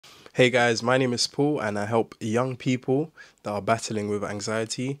Hey guys, my name is Paul and I help young people that are battling with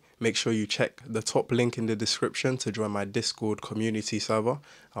anxiety. Make sure you check the top link in the description to join my Discord community server.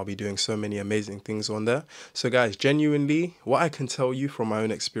 I'll be doing so many amazing things on there. So guys, genuinely, what I can tell you from my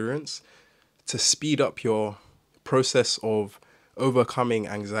own experience to speed up your process of overcoming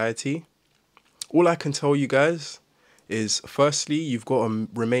anxiety, all I can tell you guys is firstly, you've got to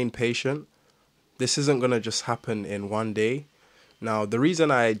remain patient. This isn't going to just happen in one day. Now, the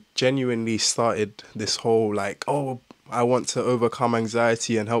reason I genuinely started this whole like, oh, I want to overcome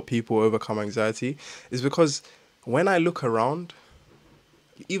anxiety and help people overcome anxiety is because when I look around,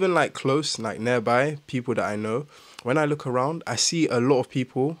 even like close, like nearby people that I know, when I look around, I see a lot of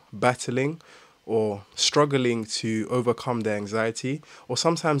people battling or struggling to overcome their anxiety, or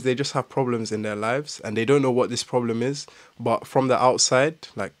sometimes they just have problems in their lives and they don't know what this problem is. But from the outside,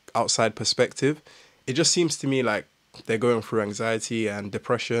 like outside perspective, it just seems to me like they're going through anxiety and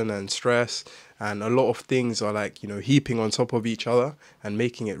depression and stress, and a lot of things are like, heaping on top of each other and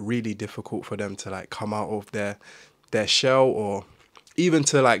making it really difficult for them to like come out of their shell or even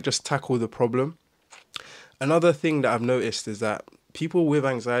to like just tackle the problem. Another thing that I've noticed is that people with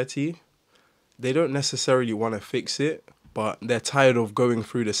anxiety, they don't necessarily want to fix it, but they're tired of going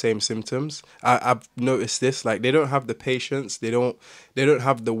through the same symptoms. I've noticed this, like they don't have the patience, they don't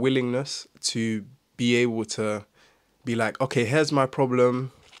have the willingness to be able to be like, okay, here's my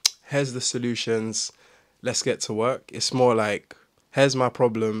problem, here's the solutions, let's get to work. It's more like, here's my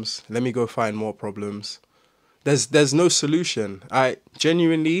problems, let me go find more problems. There's no solution. I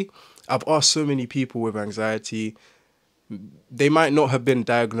genuinely, I've asked so many people with anxiety, they might not have been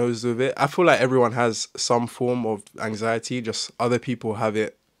diagnosed with it. I feel like everyone has some form of anxiety, just other people have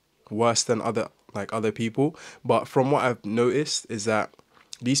it worse than other people. But from what I've noticed is that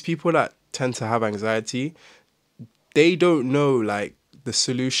these people that tend to have anxiety, they don't know like the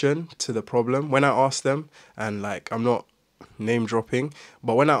solution to the problem. When I ask them, and like I'm not name dropping,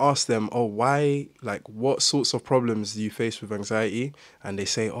 but when I ask them, oh, why, like what sorts of problems do you face with anxiety? And they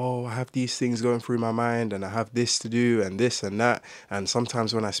say, oh, I have these things going through my mind and I have this to do and this and that. And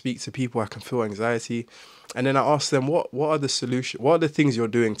sometimes when I speak to people, I can feel anxiety. And then I ask them, what are the solution? What are the things you're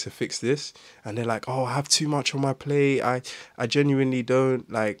doing to fix this? And they're like, oh, I have too much on my plate. I genuinely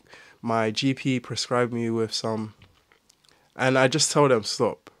don't like, my GP prescribed me with some, and I just tell them,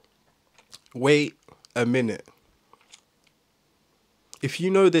 stop, wait a minute. If you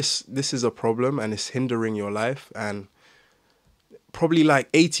know this is a problem and it's hindering your life, and probably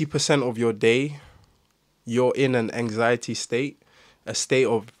like 80% of your day you're in an anxiety state, a state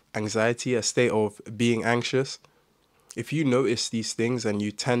of anxiety, a state of being anxious. If you notice these things and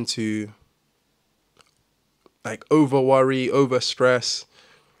you tend to like over worry, over stress,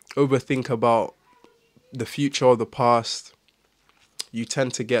 overthink about the future or the past, you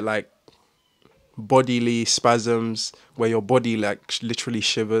tend to get like bodily spasms where your body like literally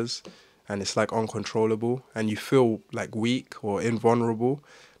shivers and it's like uncontrollable and you feel like weak or invulnerable.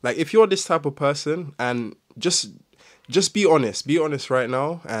 Like if you're this type of person, and just be honest right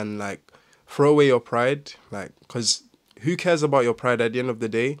now, and like throw away your pride, like cuz who cares about your pride at the end of the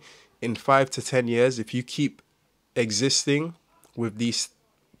day? In 5 to 10 years, if you keep existing with these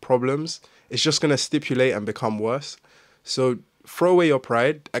problems, it's just going to stipulate and become worse. So throw away your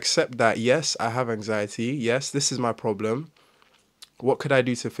pride, accept that, yes, I have anxiety. Yes, this is my problem. What could I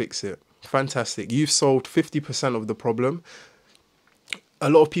do to fix it? Fantastic. You've solved 50% of the problem. A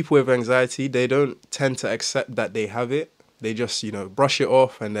lot of people with anxiety, they don't tend to accept that they have it. They just, brush it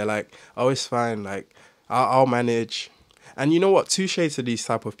off and they're like, oh, it's fine. Like, I'll manage. And you know what? Touche to these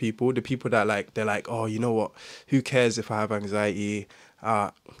type of people, the people that like, they're like, oh, you know what? Who cares if I have anxiety?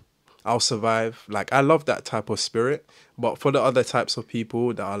 I'll survive. Like, I love that type of spirit. But for the other types of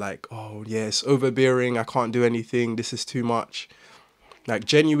people that are like, oh, yeah, it's overbearing. I can't do anything. This is too much. Like,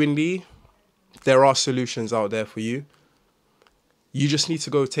 genuinely, there are solutions out there for you. You just need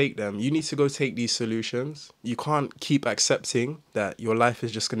to go take them. You need to go take these solutions. You can't keep accepting that your life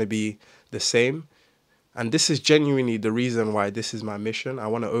is just going to be the same. And this is genuinely the reason why this is my mission. I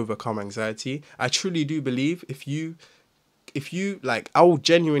want to overcome anxiety. I truly do believe if you like, I will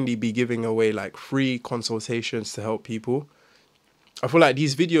genuinely be giving away like free consultations to help people. I feel like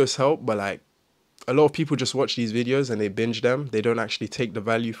these videos help, but like a lot of people just watch these videos and they binge them. They don't actually take the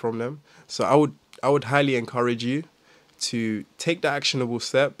value from them. So I would highly encourage you to take the actionable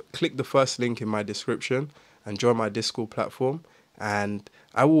step, click the first link in my description and join my Discord platform. And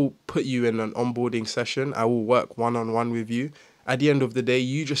I will put you in an onboarding session. I will work one-on-one with you. At the end of the day,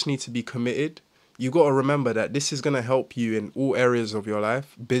 you just need to be committed. You got to remember that this is going to help you in all areas of your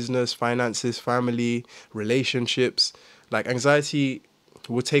life: business, finances, family, relationships. Like, anxiety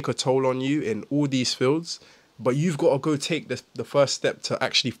will take a toll on you in all these fields, but you've got to go take the first step to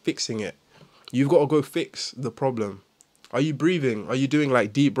actually fixing it. You've got to go fix the problem. Are you breathing? Are you doing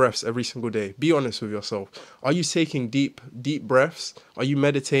like deep breaths every single day? Be honest with yourself. Are you taking deep breaths? Are you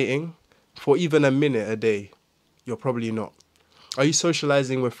meditating for even a minute a day? You're probably not. Are you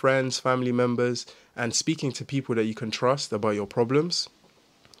socializing with friends, family members, and speaking to people that you can trust about your problems?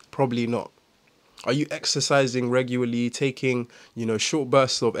 Probably not. Are you exercising regularly, taking, short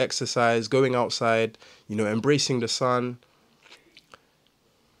bursts of exercise, going outside, embracing the sun?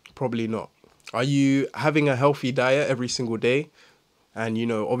 Probably not. Are you having a healthy diet every single day? And,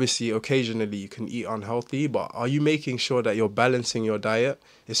 obviously, occasionally you can eat unhealthy, but are you making sure that you're balancing your diet?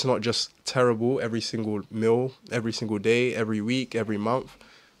 It's not just terrible every single meal, every single day, every week, every month.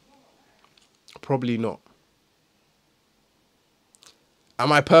 Probably not.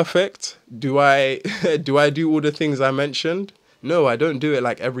 Am I perfect? Do I do all the things I mentioned? No, I don't do it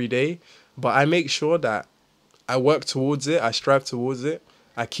like every day, but I make sure that I work towards it, I strive towards it,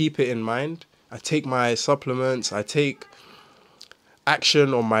 I keep it in mind. I take my supplements, I take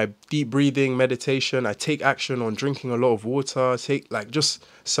action on my deep breathing, meditation, I take action on drinking a lot of water, just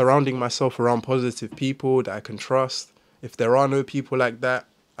surrounding myself around positive people that I can trust. If there are no people like that,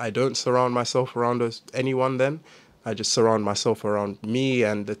 I don't surround myself around anyone then. I just surround myself around me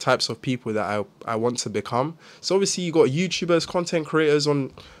and the types of people that I want to become. So obviously you got YouTubers, content creators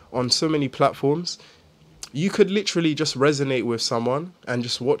on so many platforms. You could literally just resonate with someone and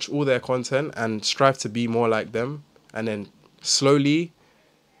just watch all their content and strive to be more like them, and then slowly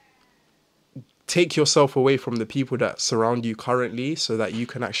take yourself away from the people that surround you currently so that you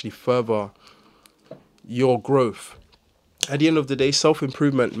can actually further your growth. At the end of the day,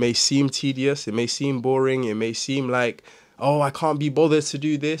 self-improvement may seem tedious, it may seem boring, it may seem like, oh, I can't be bothered to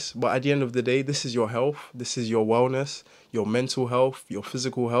do this, but at the end of the day, this is your health, this is your wellness, your mental health, your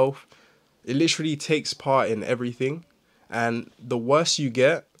physical health. It literally takes part in everything. And the worse you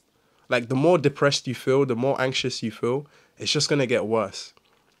get, like the more depressed you feel, the more anxious you feel, it's just going to get worse.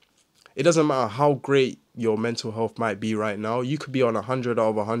 It doesn't matter how great your mental health might be right now. You could be on 100 out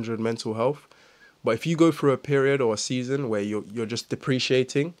of 100 mental health. But if you go through a period or a season where you're just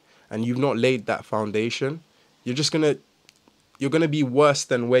depreciating and you've not laid that foundation, you're going to be worse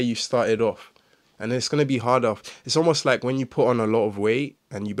than where you started off. And it's going to be harder. It's almost like when you put on a lot of weight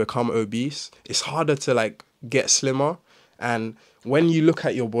and you become obese, it's harder to like get slimmer. And when you look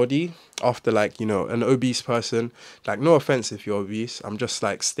at your body after an obese person, like no offense if you're obese, I'm just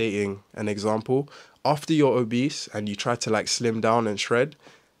like stating an example. After you're obese and you try to like slim down and shred,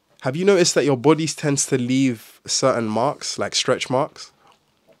 have you noticed that your body tends to leave certain marks, like stretch marks?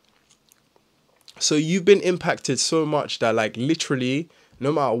 So you've been impacted so much that like literally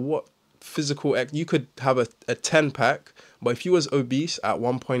no matter what physical you could have a 10 pack, but if you was obese at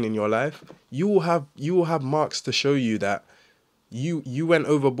one point in your life, you will have marks to show you that you went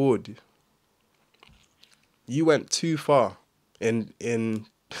overboard. You went too far in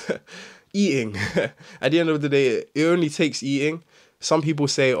eating. At the end of the day, it only takes eating. Some people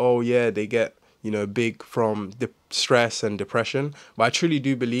say, oh yeah, they get big from the stress and depression, but I truly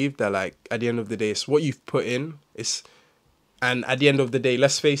do believe that like at the end of the day, it's what you've put in. And at the end of the day,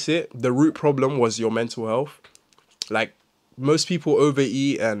 let's face it, the root problem was your mental health. Like most people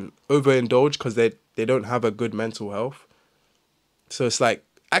overeat and overindulge because they don't have a good mental health. So it's like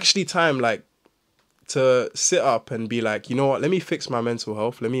actually time like to sit up and be like, you know what, let me fix my mental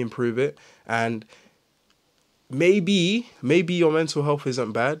health, let me improve it. And maybe your mental health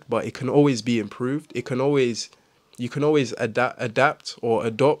isn't bad, but it can always be improved. You can always adapt or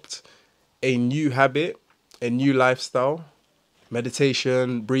adopt a new habit, a new lifestyle,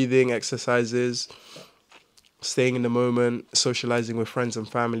 meditation, breathing exercises, staying in the moment, socializing with friends and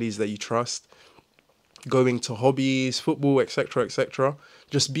families that you trust, going to hobbies, football, etc., etc.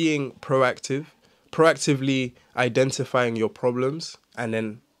 Just being proactively identifying your problems and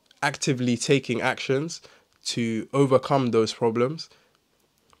then actively taking actions to overcome those problems.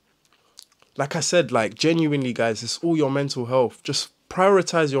 Like I said, like genuinely guys, it's all your mental health. Just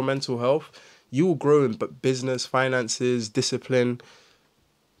prioritize your mental health. You will grow in business, finances, discipline.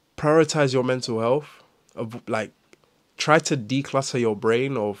 Prioritize your mental health. Try to declutter your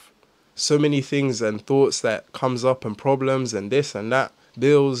brain of so many things and thoughts that comes up and problems and this and that,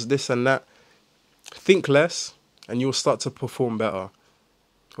 bills, this and that. Think less and you'll start to perform better.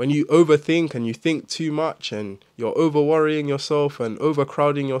 When you overthink and you think too much and you're over worrying yourself and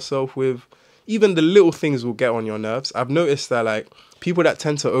overcrowding yourself with, even the little things will get on your nerves. I've noticed that like people that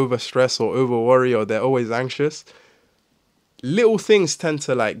tend to over stress or over worry or they're always anxious, little things tend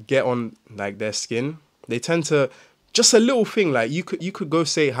to like get on like their skin. They tend to Just a little thing, like you could go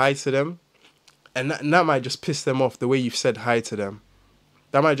say hi to them, and that might just piss them off the way you've said hi to them.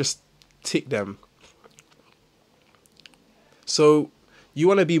 That might just tick them. So you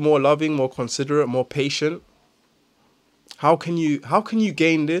want to be more loving, more considerate, more patient. How can you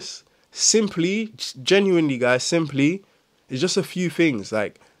gain this? Simply, genuinely, guys, simply, it's just a few things.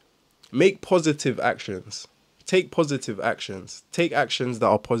 Like, make positive actions. Take positive actions. Take actions that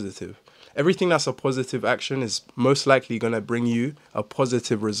are positive. Everything that's a positive action is most likely going to bring you a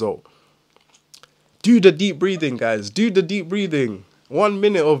positive result. Do the deep breathing, guys. Do the deep breathing. 1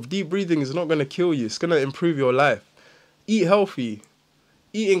 minute of deep breathing is not going to kill you. It's going to improve your life. Eat healthy.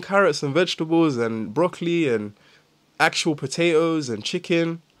 Eating carrots and vegetables and broccoli and actual potatoes and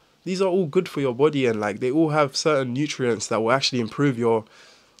chicken. These are all good for your body, and like they all have certain nutrients that will actually improve your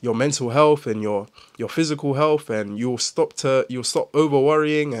mental health and your physical health, and you'll stop over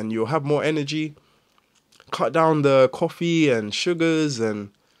worrying and you'll have more energy. Cut down the coffee and sugars and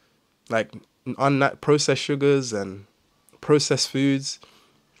like processed sugars and processed foods.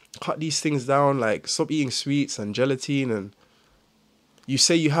 Cut these things down. Like, stop eating sweets and gelatin. And you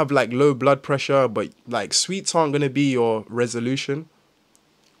say you have like low blood pressure, but like sweets aren't going to be your resolution.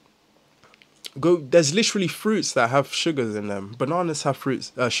 There's literally fruits that have sugars in them. Bananas have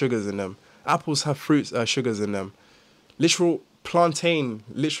sugars in them. Apples have sugars in them. Literal plantain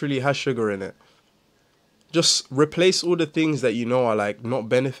literally has sugar in it. Just replace all the things that you know are like not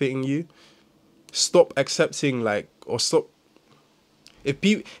benefiting you. Stop accepting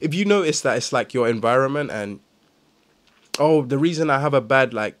if you notice that it's like your environment, and oh, the reason I have a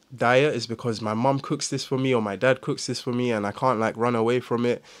bad like diet is because my mom cooks this for me or my dad cooks this for me and I can't like run away from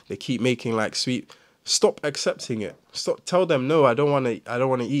it. They keep making like sweet. Stop accepting it. Tell them, no, I don't want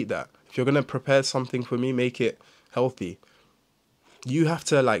to eat that. If you're going to prepare something for me, make it healthy. You have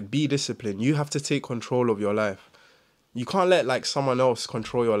to like be disciplined. You have to take control of your life. You can't let like someone else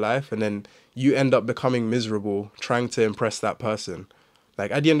control your life and then you end up becoming miserable trying to impress that person.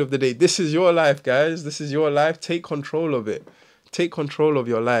 Like, at the end of the day, this is your life, guys. This is your life. Take control of it. Take control of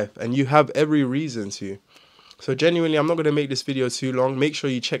your life. And you have every reason to. So genuinely, I'm not going to make this video too long. Make sure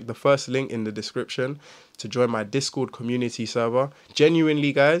you check the first link in the description to join my Discord community server.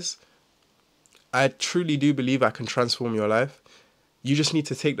 Genuinely, guys, I truly do believe I can transform your life. You just need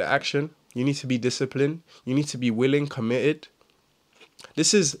to take the action. You need to be disciplined. You need to be willing, committed.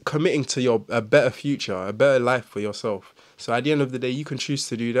 This is committing to a better future, a better life for yourself. So at the end of the day, you can choose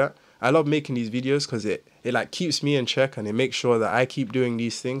to do that. I love making these videos because it like keeps me in check and it makes sure that I keep doing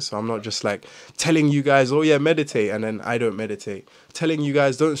these things. So I'm not just like telling you guys, oh yeah, meditate, and then I don't meditate. Telling you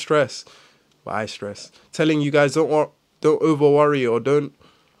guys don't stress, but I stress. Telling you guys don't over worry or don't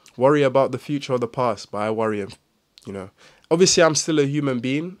worry about the future or the past, but I worry. You know, obviously I'm still a human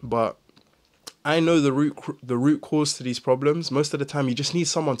being, but I know the root cause to these problems. Most of the time, you just need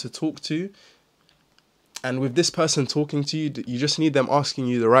someone to talk to. And with this person talking to you, you just need them asking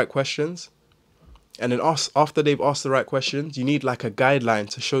you the right questions. And then after they've asked the right questions, you need like a guideline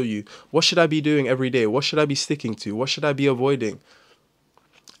to show you, what should I be doing every day? What should I be sticking to? What should I be avoiding?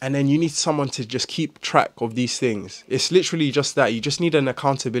 And then you need someone to just keep track of these things. It's literally just that. You just need an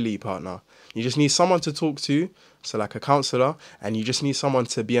accountability partner. You just need someone to talk to, so like a counselor, and you just need someone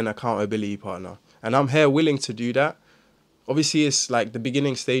to be an accountability partner. And I'm here willing to do that. Obviously, it's like the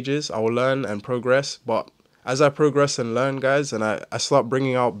beginning stages. I will learn and progress. But as I progress and learn, guys, and I start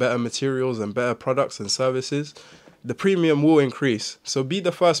bringing out better materials and better products and services, the premium will increase. So be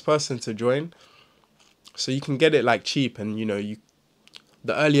the first person to join so you can get it like cheap, and you know,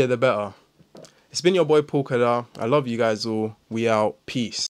 the earlier the better. It's been your boy Paul Khadar. I love you guys all. We out. Peace.